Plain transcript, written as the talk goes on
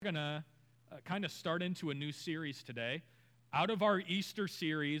We're going to kind of start into a new series today out of our Easter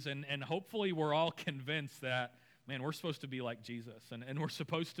series, and hopefully we're all convinced that, man, we're supposed to be like Jesus, and we're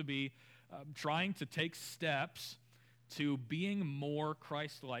supposed to be trying to take steps to being more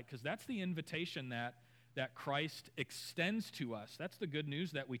Christ-like, because that's the invitation that Christ extends to us. That's the good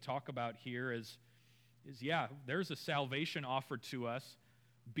news that we talk about here is there's a salvation offered to us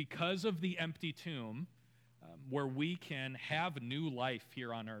because of the empty tomb, where we can have new life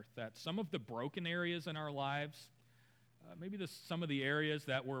here on earth, that some of the broken areas in our lives, maybe some of the areas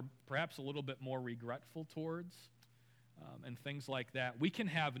that we're perhaps a little bit more regretful towards, and things like that, we can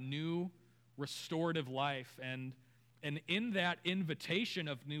have new restorative life. And in that invitation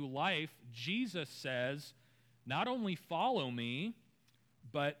of new life, Jesus says, not only follow me,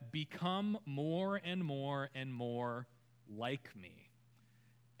 but become more and more and more like me.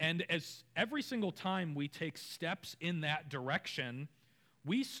 And as every single time we take steps in that direction,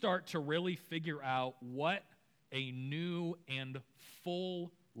 we start to really figure out what a new and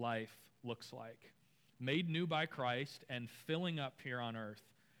full life looks like. Made new by Christ and filling up here on earth,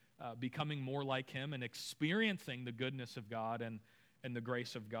 becoming more like Him and experiencing the goodness of God and the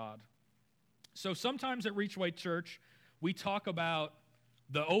grace of God. So sometimes at Reachway Church, we talk about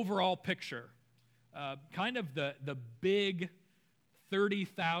the overall picture, kind of the big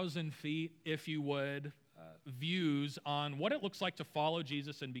 30,000 feet, if you would, views on what it looks like to follow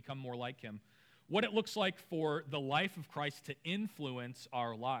Jesus and become more like Him, what it looks like for the life of Christ to influence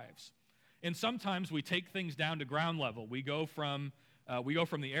our lives. And sometimes we take things down to ground level. We go from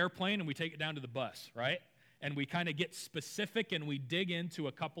the airplane and we take it down to the bus, right? And we kind of get specific and we dig into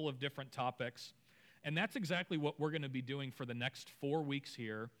a couple of different topics. And that's exactly what we're going to be doing for the next 4 weeks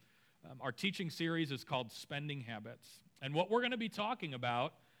here. Our teaching series is called Spending Habits. And what we're going to be talking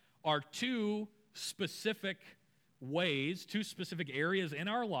about are two specific areas in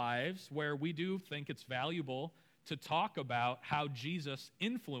our lives where we do think it's valuable to talk about how Jesus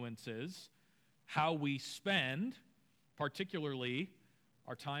influences how we spend, particularly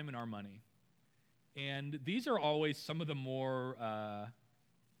our time and our money. And these are always some of the more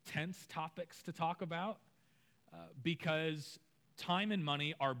tense topics to talk about because time and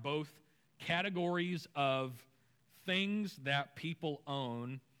money are both categories of things that people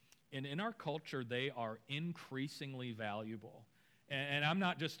own, and in our culture, they are increasingly valuable. And I'm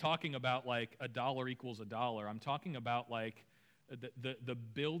not just talking about like a dollar equals a dollar. I'm talking about like the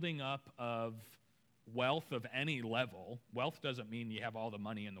building up of wealth of any level. Wealth doesn't mean you have all the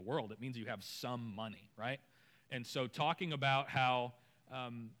money in the world. It means you have some money, right? And so talking about how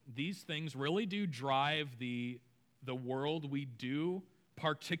these things really do drive the world we do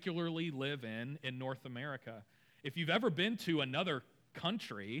particularly live in North America. If you've ever been to another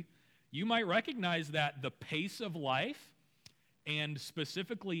country, you might recognize that the pace of life and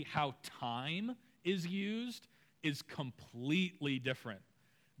specifically how time is used is completely different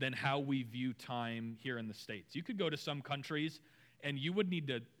than how we view time here in the States. You could go to some countries and you would need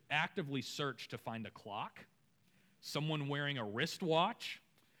to actively search to find a clock, someone wearing a wristwatch.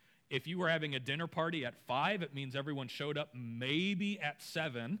 If you were having a dinner party at 5, it means everyone showed up maybe at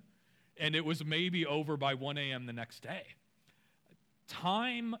 7, and it was maybe over by 1 a.m. the next day.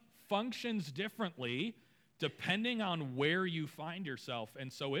 Time functions differently depending on where you find yourself.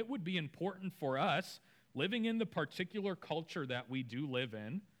 And so it would be important for us, living in the particular culture that we do live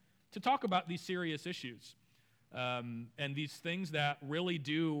in, to talk about these serious issues and these things that really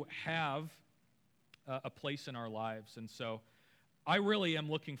do have a place in our lives. And so I really am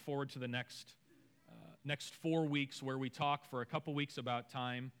looking forward to the next 4 weeks where we talk for a couple weeks about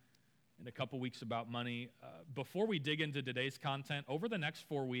time and a couple weeks about money. Before we dig into today's content, over the next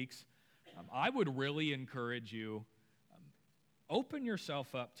 4 weeks, I would really encourage you, open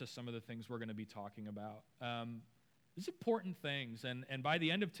yourself up to some of the things we're going to be talking about. These important things, and by the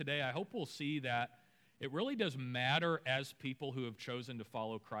end of today, I hope we'll see that it really does matter as people who have chosen to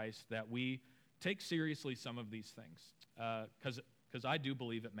follow Christ that we take seriously some of these things, because I do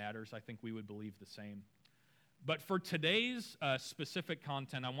believe it matters. I think we would believe the same. But for today's specific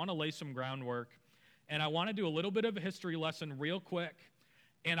content, I want to lay some groundwork, and I want to do a little bit of a history lesson real quick,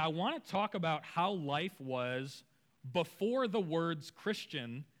 and I want to talk about how life was before the words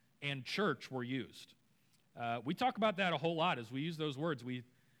Christian and church were used. We talk about that a whole lot as we use those words. We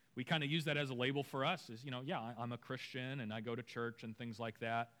kind of use that as a label for us, as, I'm a Christian, and I go to church and things like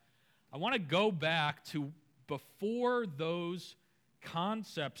that. I want to go back to before those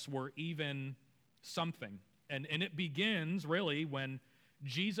concepts were even something. And it begins, really, when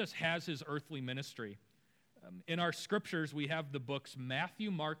Jesus has his earthly ministry. In our scriptures, we have the books Matthew,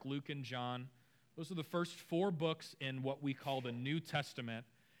 Mark, Luke, and John. Those are the first 4 books in what we call the New Testament.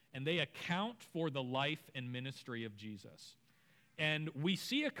 and they account for the life and ministry of Jesus. And we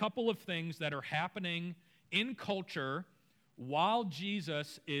see a couple of things that are happening in culture while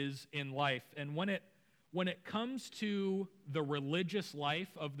Jesus is in life. And when it comes to the religious life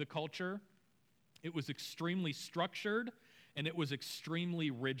of the culture, it was extremely structured and it was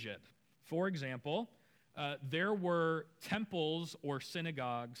extremely rigid. For example, there were temples or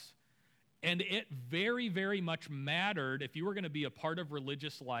synagogues, and it very, very much mattered, if you were going to be a part of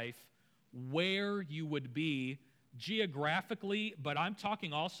religious life, where you would be geographically, but I'm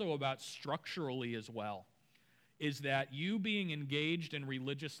talking also about structurally as well, is that you being engaged in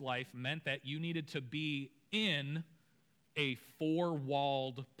religious life meant that you needed to be in a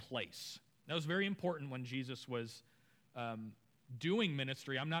four-walled place. That was very important when Jesus was doing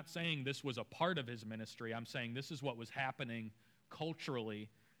ministry. I'm not saying this was a part of his ministry. I'm saying this is what was happening culturally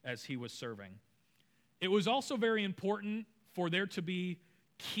as he was serving. It was also very important for there to be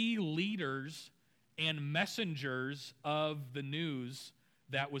key leaders and messengers of the news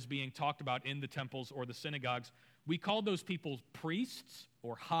that was being talked about in the temples or the synagogues. We called those people priests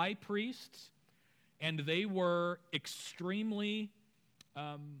or high priests, and they were extremely,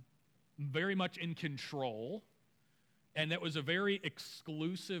 very much in control, and that was a very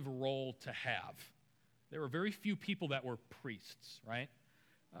exclusive role to have. There were very few people that were priests, right?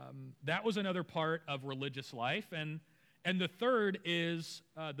 That was another part of religious life. And the third is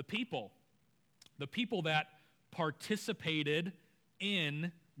the people that participated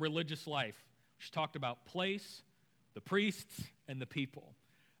in religious life. We just talked about place, the priests, and the people.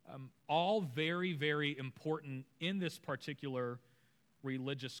 All very, very important in this particular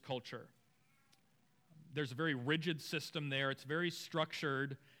religious culture. There's a very rigid system there. It's very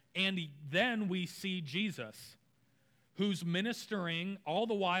structured. And then we see Jesus, who's ministering all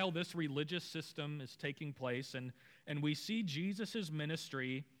the while this religious system is taking place. And we see Jesus'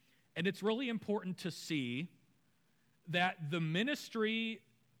 ministry, and it's really important to see that the ministry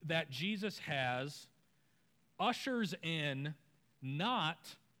that Jesus has ushers in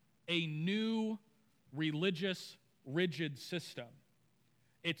not a new religious, rigid system.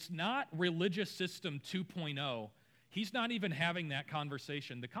 It's not religious system 2.0. He's not even having that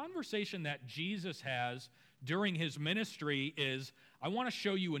conversation. The conversation that Jesus has during his ministry is, I want to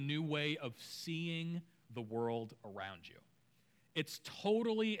show you a new way of seeing the world around you. It's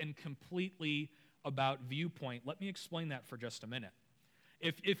totally and completely about viewpoint. Let me explain that for just a minute.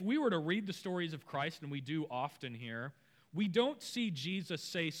 If we were to read the stories of Christ, and we do often here, we don't see Jesus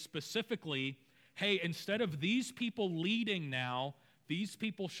say specifically, hey, instead of these people leading now, these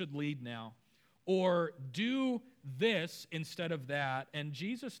people should lead now. Or do this instead of that. And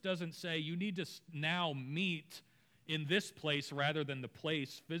Jesus doesn't say you need to now meet in this place rather than the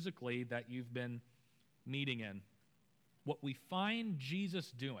place physically that you've been meeting in. What we find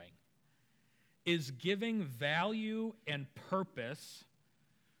Jesus doing is giving value and purpose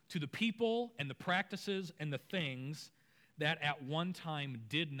to the people and the practices and the things that at one time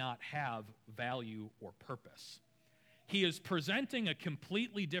did not have value or purpose. He is presenting a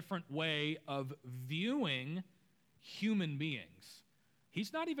completely different way of viewing human beings.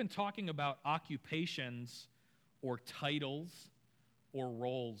 He's not even talking about occupations or titles or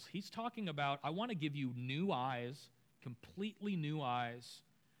roles. He's talking about, I want to give you new eyes, completely new eyes,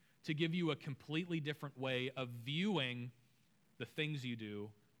 to give you a completely different way of viewing the things you do,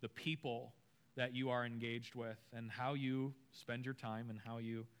 the people that you are engaged with, and how you spend your time and how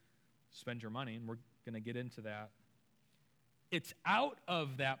you spend your money. And we're going to get into that. It's out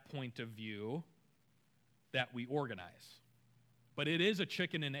of that point of view that we organize. But it is a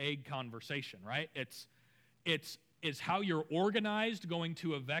chicken and egg conversation, right? Is how you're organized going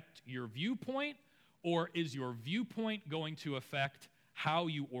to affect your viewpoint, or is your viewpoint going to affect how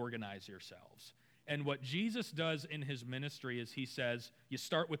you organize yourselves? And what Jesus does in his ministry is he says, you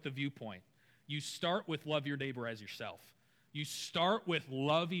start with the viewpoint. You start with love your neighbor as yourself. You start with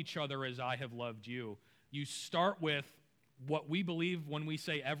love each other as I have loved you. You start with what we believe when we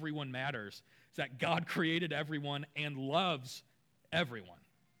say everyone matters, is that God created everyone and loves everyone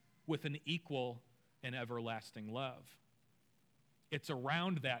with an equal and everlasting love. It's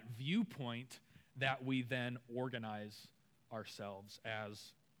around that viewpoint that we then organize ourselves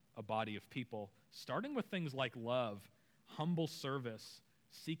as a body of people, starting with things like love, humble service,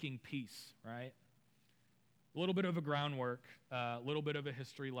 seeking peace, right? A little bit of a groundwork, a little bit of a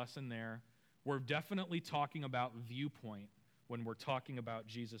history lesson there. We're definitely talking about viewpoint when we're talking about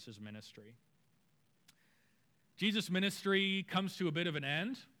Jesus' ministry. Jesus' ministry comes to a bit of an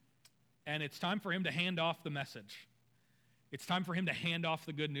end, and it's time for him to hand off the message. It's time for him to hand off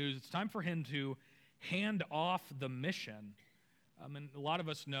the good news. It's time for him to hand off the mission. And a lot of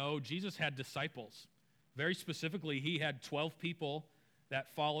us know Jesus had disciples. Very specifically, he had 12 people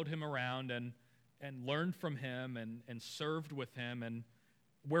that followed him around and learned from him and served with him. And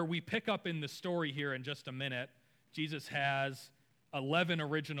where we pick up in the story here in just a minute, Jesus has 11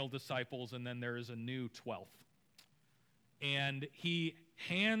 original disciples, and then there is a new 12th. And he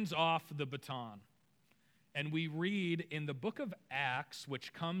hands off the baton. And we read in the book of Acts,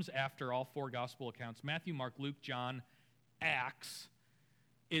 which comes after all four gospel accounts, Matthew, Mark, Luke, John, Acts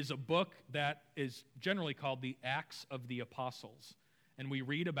is a book that is generally called the Acts of the Apostles. And we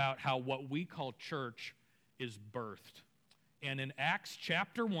read about how what we call church is birthed. And in Acts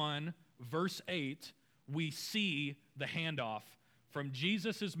chapter 1, verse 8, we see the handoff from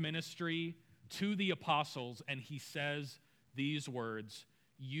Jesus' ministry to the apostles, and he says these words,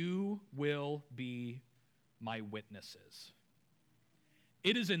 "You will be my witnesses."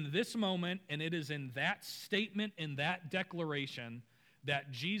 It is in this moment, and it is in that statement, in that declaration,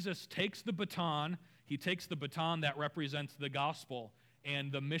 that Jesus takes the baton. He takes the baton that represents the gospel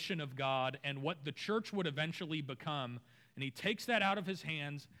and the mission of God and what the church would eventually become, and he takes that out of his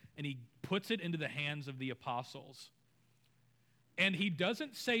hands and he puts it into the hands of the apostles. And he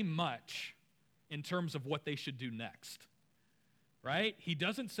doesn't say much in terms of what they should do next, right? He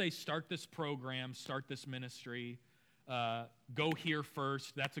doesn't say, start this program, start this ministry, go here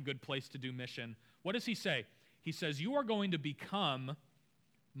first, that's a good place to do mission. What does he say? He says, you are going to become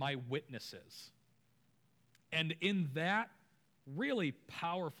my witnesses. And in that really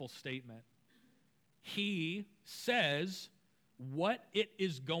powerful statement, he says what it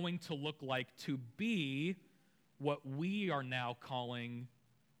is going to look like to be what we are now calling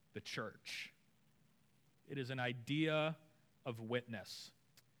the church. It is an idea of witness.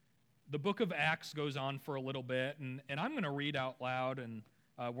 The book of Acts goes on for a little bit, and I'm going to read out loud, and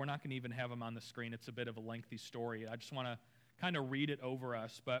we're not going to even have them on the screen. It's a bit of a lengthy story. I just want to kind of read it over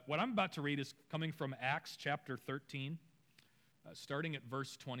us. But what I'm about to read is coming from Acts chapter 13, starting at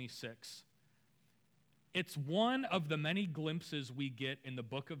verse 26. It's one of the many glimpses we get in the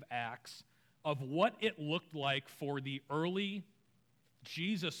book of Acts of what it looked like for the early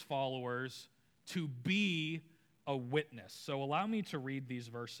Jesus followers to be a witness. So allow me to read these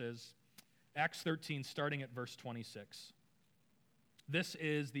verses. Acts 13, starting at verse 26. This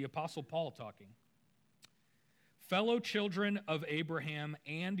is the Apostle Paul talking. Fellow children of Abraham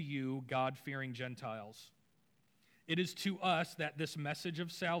and you, God-fearing Gentiles, it is to us that this message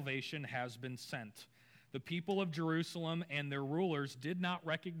of salvation has been sent. The people of Jerusalem and their rulers did not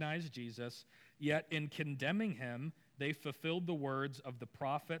recognize Jesus, yet in condemning him, they fulfilled the words of the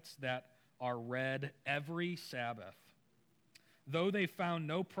prophets that are read every Sabbath. Though they found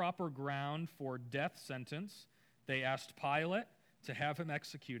no proper ground for death sentence, they asked Pilate to have him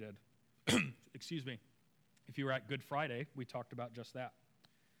executed. Excuse me. If you were at Good Friday, we talked about just that.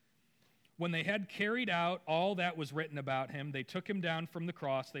 When they had carried out all that was written about him, they took him down from the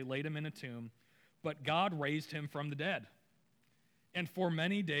cross, they laid him in a tomb, but God raised him from the dead. And for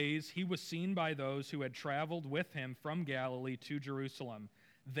many days he was seen by those who had traveled with him from Galilee to Jerusalem.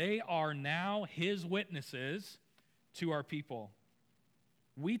 They are now his witnesses to our people.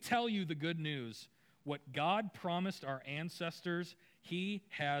 We tell you the good news. What God promised our ancestors, he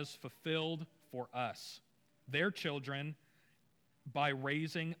has fulfilled for us, their children, by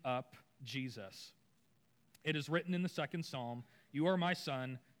raising up Jesus. It is written in the second Psalm, you are my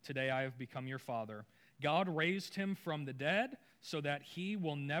son, today I have become your father. God raised him from the dead so that he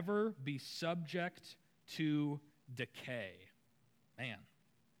will never be subject to decay. Man.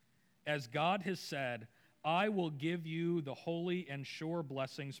 As God has said, I will give you the holy and sure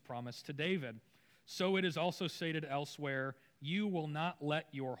blessings promised to David. So it is also stated elsewhere, you will not let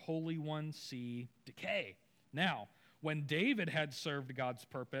your Holy One see decay. Now, when David had served God's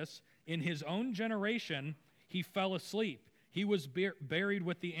purpose, in his own generation, he fell asleep. He was buried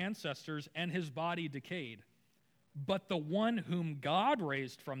with the ancestors, and his body decayed. But the one whom God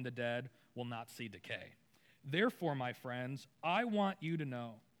raised from the dead will not see decay. Therefore, my friends, I want you to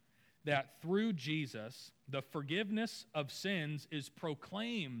know that through Jesus, the forgiveness of sins is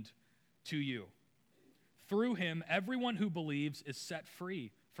proclaimed to you. Through him, everyone who believes is set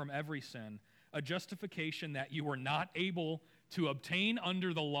free from every sin, a justification that you were not able to obtain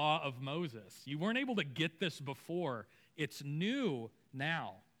under the law of Moses. You weren't able to get this before. It's new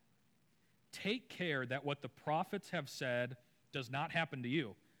now. Take care that what the prophets have said does not happen to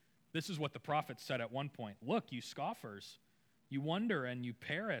you. This is what the prophets said at one point. Look, you scoffers, you wonder and you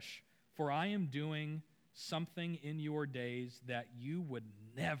perish, for I am doing something in your days that you would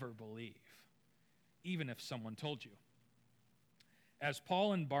never believe, even if someone told you. As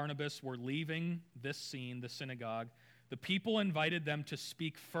Paul and Barnabas were leaving this scene, the synagogue, The people invited them to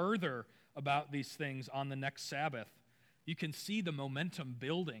speak further about these things on the next Sabbath. You can see the momentum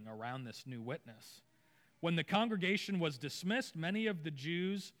building around this new witness. When the congregation was dismissed, many of the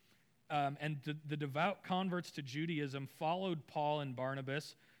Jews and the devout converts to Judaism followed Paul and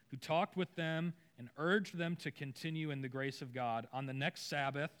Barnabas, who talked with them and urged them to continue in the grace of God. On the next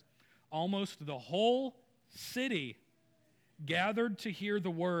Sabbath, almost the whole city gathered to hear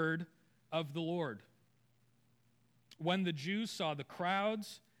the word of the Lord. When the Jews saw the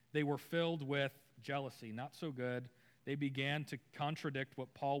crowds, they were filled with jealousy. Not so good. They began to contradict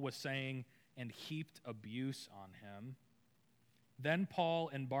what Paul was saying and heaped abuse on him. Then Paul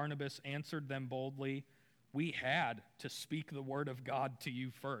and Barnabas answered them boldly, "We had to speak the word of God to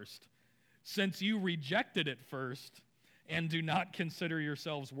you first. Since you rejected it first and do not consider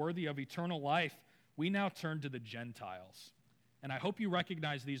yourselves worthy of eternal life, we now turn to the Gentiles." And I hope you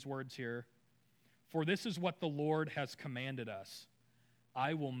recognize these words here. "For this is what the Lord has commanded us.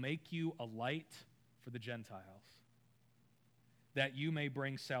 I will make you a light for the Gentiles, that you may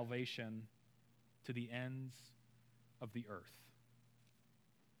bring salvation to the ends of the earth."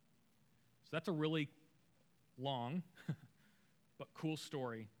 So that's a really long but cool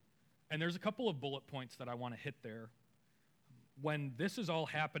story. And there's a couple of bullet points that I want to hit there. When this is all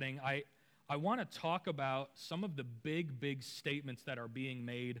happening, I want to talk about some of the big statements that are being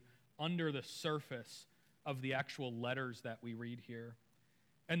made under the surface of the actual letters that we read here.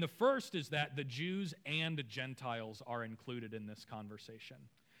 And the first is that the Jews and Gentiles are included in this conversation.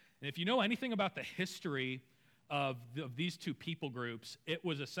 And if you know anything about the history of these two people groups, it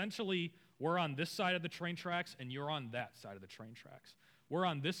was essentially, we're on this side of the train tracks and you're on that side of the train tracks. We're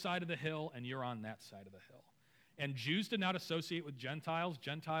on this side of the hill and you're on that side of the hill. And Jews did not associate with Gentiles.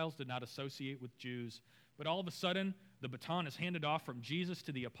 Gentiles did not associate with Jews. But all of a sudden, the baton is handed off from Jesus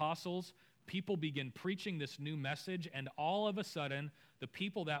to the apostles. People begin preaching this new message, and all of a sudden, the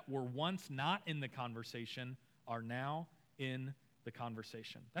people that were once not in the conversation are now in the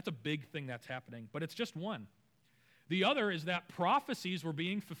conversation. That's a big thing that's happening, but it's just one. The other is that prophecies were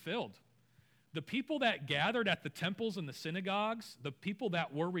being fulfilled. The people that gathered at the temples and the synagogues, the people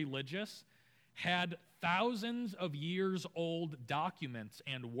that were religious, had thousands of years old documents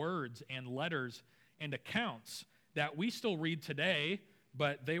and words and letters and accounts that we still read today,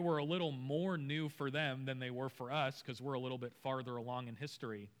 but they were a little more new for them than they were for us because we're a little bit farther along in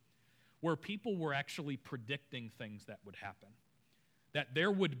history, where people were actually predicting things that would happen, that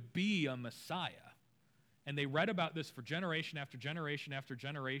there would be a Messiah. And they read about this for generation after generation after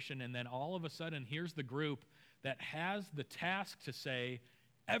generation, and then all of a sudden, here's the group that has the task to say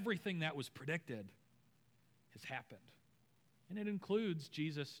everything that was predicted has happened. And it includes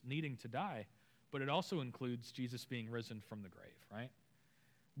Jesus needing to die, but it also includes Jesus being risen from the grave, right?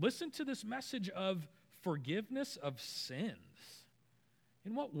 Listen to this message of forgiveness of sins.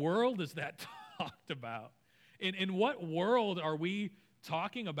 In what world is that talked about? In what world are we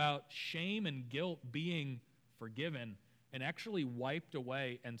talking about shame and guilt being forgiven and actually wiped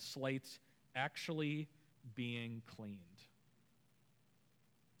away and slates actually being cleaned?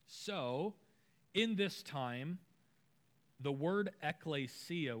 So, in this time, the word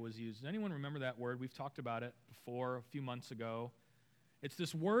ekklesia was used. Does anyone remember that word? We've talked about it before a few months ago. It's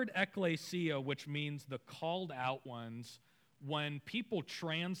this word ekklesia, which means the called out ones. When people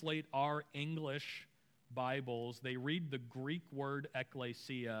translate our English Bibles, they read the Greek word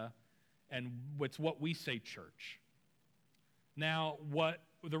ekklesia, and it's what we say church. Now,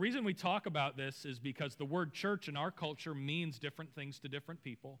 the reason we talk about this is because the word church in our culture means different things to different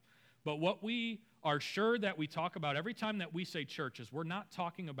people. But what we are sure that we talk about every time that we say church is we're not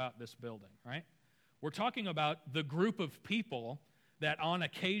talking about this building, right? We're talking about the group of people that on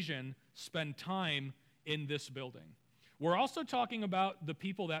occasion spend time in this building. We're also talking about the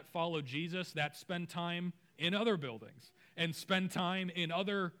people that follow Jesus that spend time in other buildings and spend time in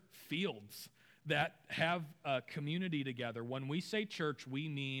other fields that have a community together. When we say church, we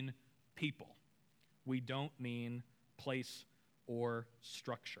mean people. We don't mean place or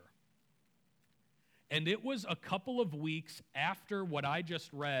structure. And it was a couple of weeks after what I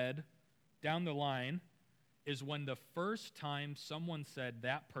just read down the line is when the first time someone said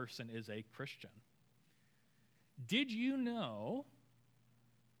that person is a Christian. Did you know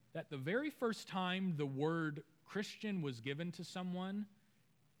that the very first time the word Christian was given to someone,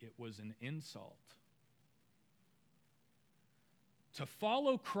 it was an insult? To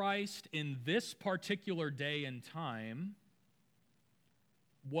follow Christ in this particular day and time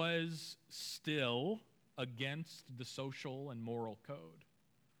was still against the social and moral code.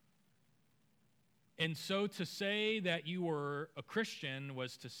 And so to say that you were a Christian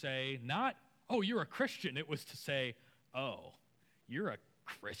was to say, not, oh, you're a Christian. It was to say, oh, you're a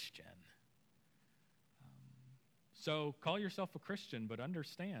Christian. So call yourself a Christian, but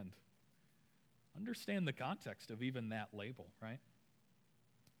understand the context of even that label, right?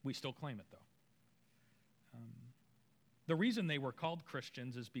 We still claim it, though. The reason they were called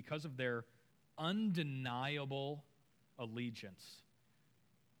Christians is because of their undeniable allegiance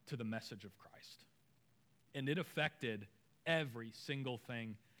to the message of Christ. And it affected every single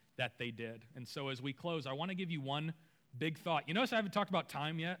thing that they did. And so as we close, I want to give you one big thought. You notice I haven't talked about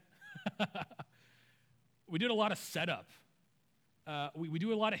time yet? We did a lot of setup. We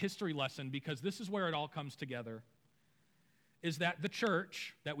do a lot of history lesson because this is where it all comes together, is that the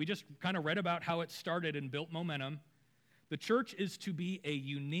church, that we just kind of read about how it started and built momentum, the church is to be a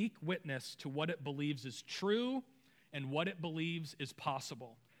unique witness to what it believes is true and what it believes is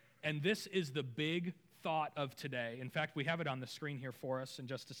possible. And this is the big thought of today. In fact, we have it on the screen here for us in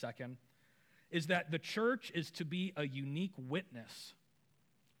just a second, is that the church is to be a unique witness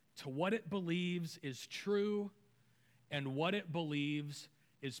to what it believes is true and what it believes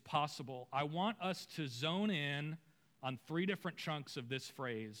is possible. I want us to zone in on 3 different chunks of this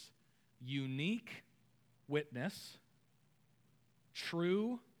phrase: unique witness,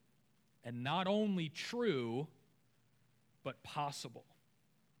 true, and not only true, but possible.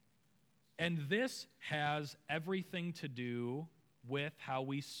 And this has everything to do with how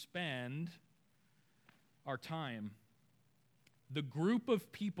we spend our time. The group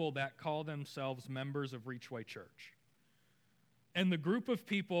of people that call themselves members of Reachway Church, and the group of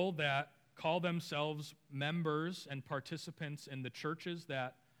people that call themselves members and participants in the churches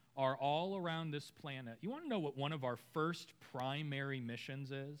that are all around this planet. You want to know what one of our first primary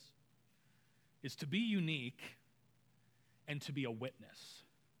missions is to be unique and to be a witness.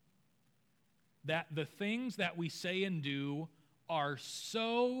 That the things that we say and do are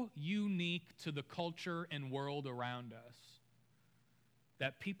so unique to the culture and world around us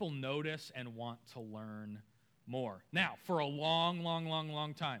that people notice and want to learn more. Now, for a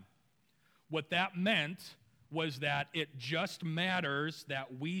long time, what that meant was that it just matters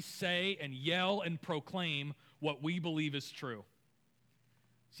that we say and yell and proclaim what we believe is true.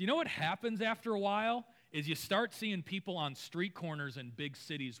 So you know what happens after a while is you start seeing people on street corners in big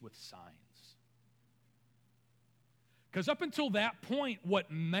cities with signs. Because up until that point,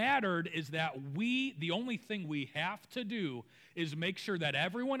 what mattered is that the only thing we have to do is make sure that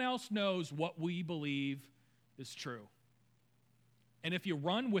everyone else knows what we believe is true. And if you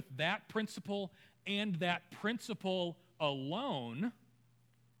run with that principle and that principle alone,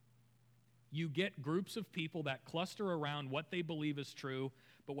 you get groups of people that cluster around what they believe is true,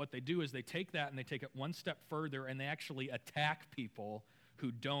 but what they do is they take that and they take it one step further and they actually attack people who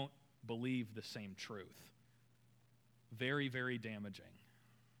don't believe the same truth. Very, very damaging.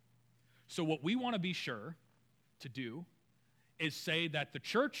 So what we want to be sure to do is say that the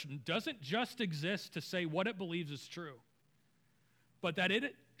church doesn't just exist to say what it believes is true, but that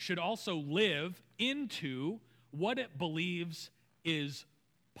it should also live into what it believes is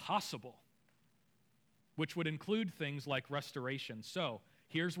possible, which would include things like restoration. So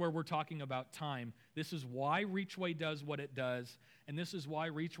here's where we're talking about time. This is why Reachway does what it does, and this is why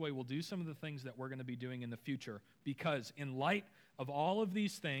Reachway will do some of the things that we're going to be doing in the future. Because in light of all of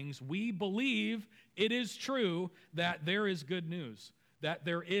these things, we believe it is true that there is good news, that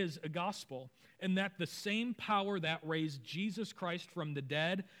there is a gospel, and that the same power that raised Jesus Christ from the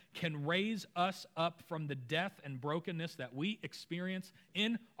dead can raise us up from the death and brokenness that we experience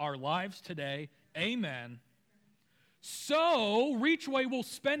in our lives today. Amen. So, Reachway will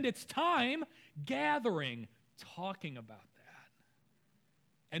spend its time gathering, talking about that.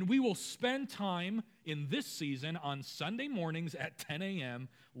 And we will spend time in this season on Sunday mornings at 10 a.m.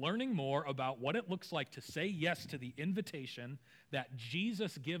 learning more about what it looks like to say yes to the invitation that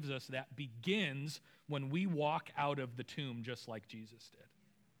Jesus gives us that begins when we walk out of the tomb just like Jesus did.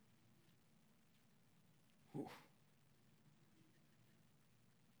 Whew.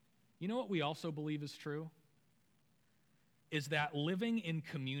 You know what we also believe is true? Is that living in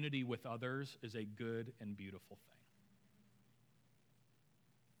community with others is a good and beautiful thing.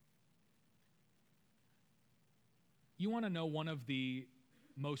 You want to know one of the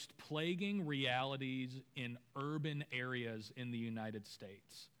most plaguing realities in urban areas in the United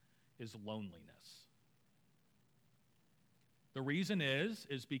States is loneliness. The reason is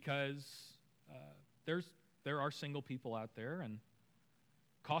because there are single people out there, and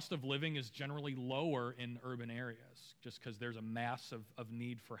cost of living is generally lower in urban areas just because there's a mass of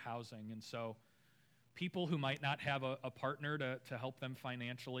need for housing. And so people who might not have a partner to help them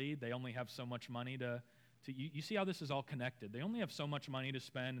financially, they only have so much money you see how this is all connected. They only have so much money to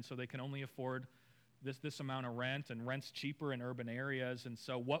spend, and so they can only afford this amount of rent, and rent's cheaper in urban areas. And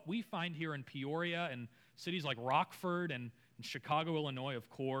so what we find here in Peoria and cities like Rockford and Chicago, Illinois, of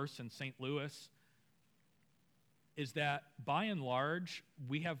course, and St. Louis, is that by and large,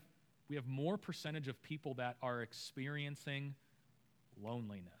 we have more percentage of people that are experiencing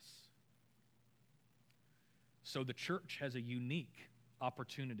loneliness. So the church has a unique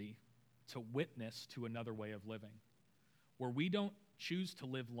opportunity to witness to another way of living, where we don't choose to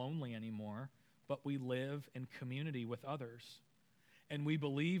live lonely anymore, but we live in community with others. And we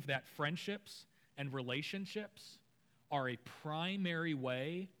believe that friendships and relationships are a primary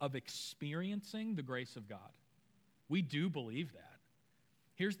way of experiencing the grace of God. We do believe that.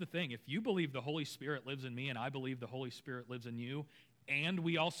 Here's the thing. If you believe the Holy Spirit lives in me and I believe the Holy Spirit lives in you, and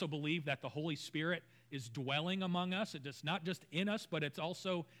we also believe that the Holy Spirit is dwelling among us, it's not just in us, but it's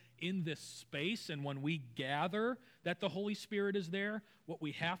also in this space, and when we gather that the Holy Spirit is there, what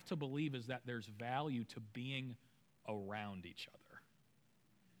we have to believe is that there's value to being around each other.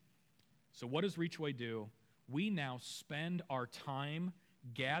 So what does Reachway do? We now spend our time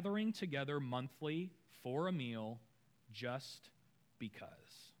gathering together monthly for a meal just because.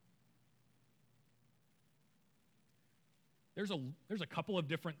 There's a couple of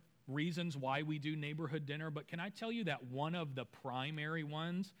different reasons why we do neighborhood dinner, but can I tell you that one of the primary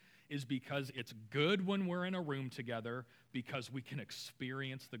ones is because it's good when we're in a room together, because we can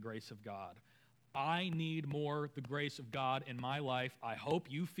experience the grace of God. I need more the grace of God in my life. I hope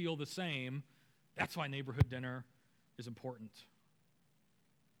you feel the same. That's why neighborhood dinner is important.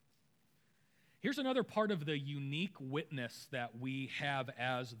 Here's another part of the unique witness that we have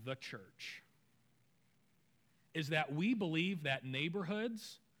as the church, is that we believe that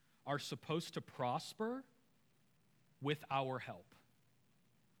neighborhoods are supposed to prosper with our help.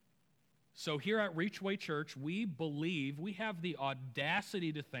 So here at Reachway Church, we believe, we have the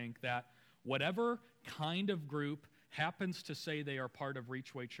audacity to think that whatever kind of group happens to say they are part of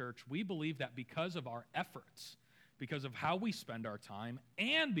Reachway Church, we believe that because of our efforts, because of how we spend our time,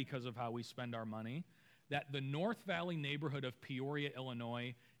 and because of how we spend our money, that the North Valley neighborhood of Peoria,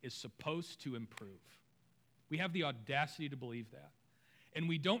 Illinois is supposed to improve. We have the audacity to believe that. And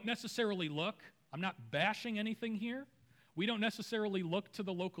we don't necessarily look, I'm not bashing anything here, we don't necessarily look to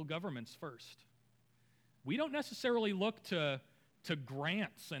the local governments first. We don't necessarily look to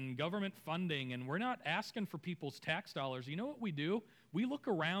grants and government funding, and we're not asking for people's tax dollars. You know what we do? We look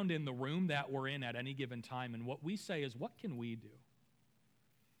around in the room that we're in at any given time, and what we say is, what can we do?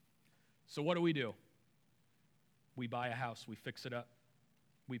 So what do? We buy a house, we fix it up,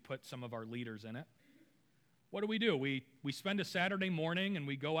 we put some of our leaders in it. What do? We spend a Saturday morning and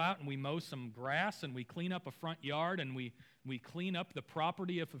we go out and we mow some grass and we clean up a front yard and we clean up the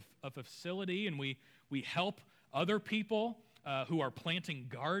property of a facility, and we help other people who are planting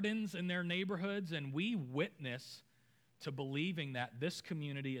gardens in their neighborhoods, and we witness to believing that this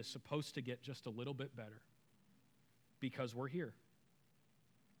community is supposed to get just a little bit better because we're here.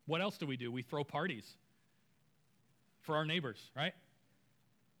 What else do? We throw parties for our neighbors, right?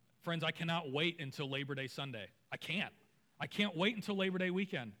 Friends, I cannot wait until Labor Day Sunday. I can't wait until Labor Day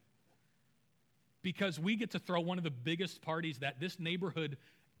weekend, because we get to throw one of the biggest parties that this neighborhood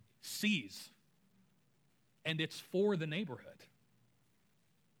sees, and it's for the neighborhood.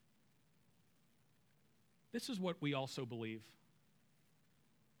 This is what we also believe,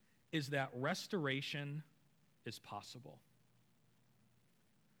 is that restoration is possible.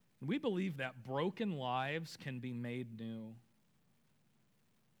 We believe that broken lives can be made new,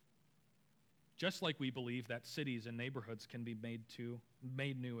 just like we believe that cities and neighborhoods can be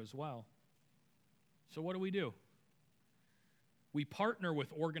made new as well. So what do? We partner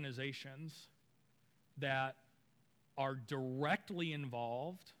with organizations that are directly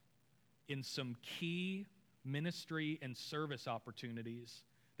involved in some key ministry and service opportunities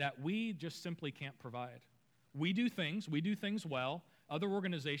that we just simply can't provide. We do things well. Other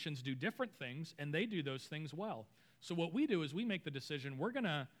organizations do different things, and they do those things well. So what we do is we make the decision, we're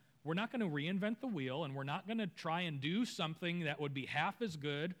not going to reinvent the wheel, and we're not going to try and do something that would be half as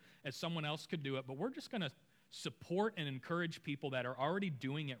good as someone else could do it, but we're just going to support and encourage people that are already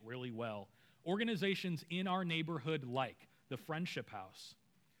doing it really well. Organizations in our neighborhood like the Friendship House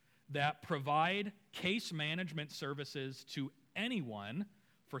that provide case management services to anyone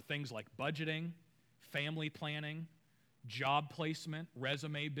for things like budgeting, family planning, job placement,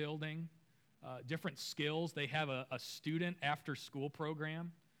 resume building, different skills. They have a student after-school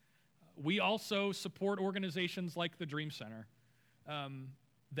program. We also support organizations like the Dream Center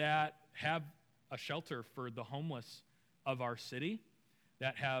that have a shelter for the homeless of our city,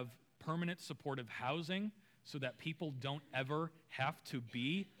 that have permanent supportive housing so that people don't ever have to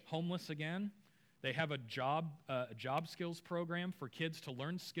be homeless again. They have a job skills program for kids to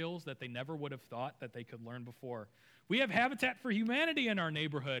learn skills that they never would have thought that they could learn before. We have Habitat for Humanity in our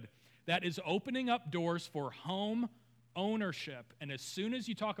neighborhood that is opening up doors for home ownership. And as soon as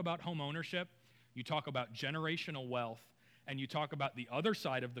you talk about home ownership, you talk about generational wealth, and you talk about the other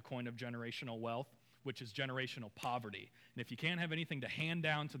side of the coin of generational wealth, which is generational poverty. And if you can't have anything to hand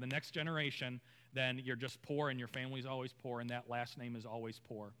down to the next generation, then you're just poor and your family's always poor and that last name is always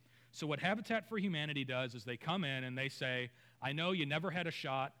poor. So what Habitat for Humanity does is they come in and they say, I know you never had a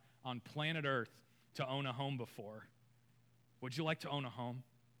shot on planet Earth to own a home before. Would you like to own a home?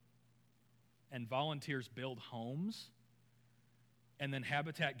 And volunteers build homes. And then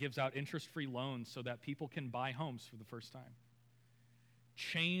Habitat gives out interest-free loans so that people can buy homes for the first time,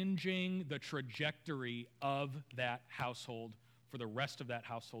 changing the trajectory of that household for the rest of that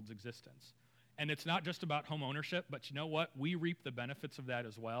household's existence. And it's not just about home ownership, but you know what? We reap the benefits of that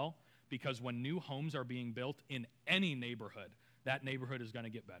as well, because when new homes are being built in any neighborhood, that neighborhood is going to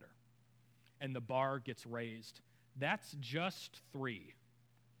get better. And the bar gets raised. That's just 3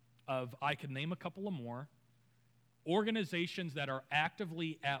 of, I could name a couple of more, organizations that are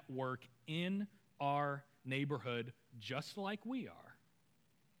actively at work in our neighborhood just like we are.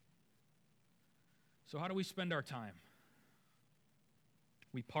 So how do we spend our time?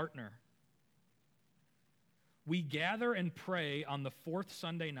 We partner. We gather and pray on the 4th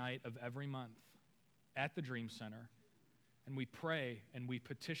Sunday night of every month at the Dream Center, and we pray and we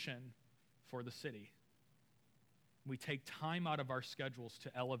petition for the city. We take time out of our schedules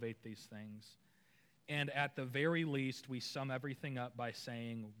to elevate these things. And at the very least, we sum everything up by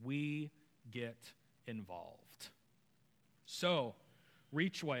saying, we get involved. So,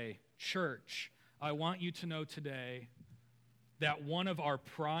 Reachway Church, I want you to know today that one of our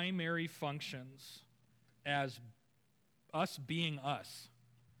primary functions as us being us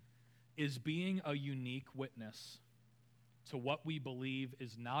is being a unique witness to what we believe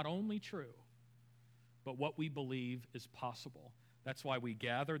is not only true, but what we believe is possible. That's why we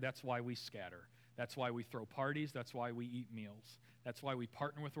gather, that's why we scatter. That's why we throw parties, that's why we eat meals. That's why we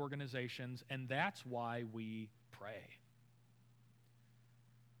partner with organizations, and that's why we pray.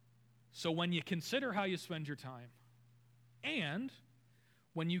 So when you consider how you spend your time, and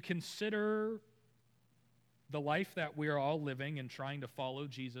when you consider the life that we are all living and trying to follow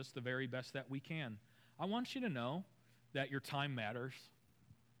Jesus the very best that we can, I want you to know that your time matters.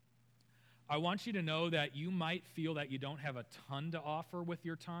 I want you to know that you might feel that you don't have a ton to offer with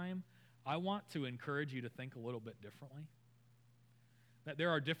your time. I want to encourage you to think a little bit differently. That there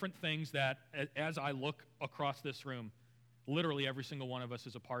are different things that, as I look across this room, literally every single one of us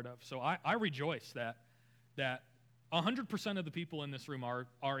is a part of. So I rejoice that 100% of the people in this room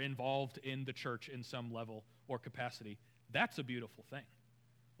are involved in the church in some level or capacity. That's a beautiful thing.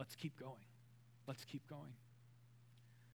 Let's keep going. Let's keep going.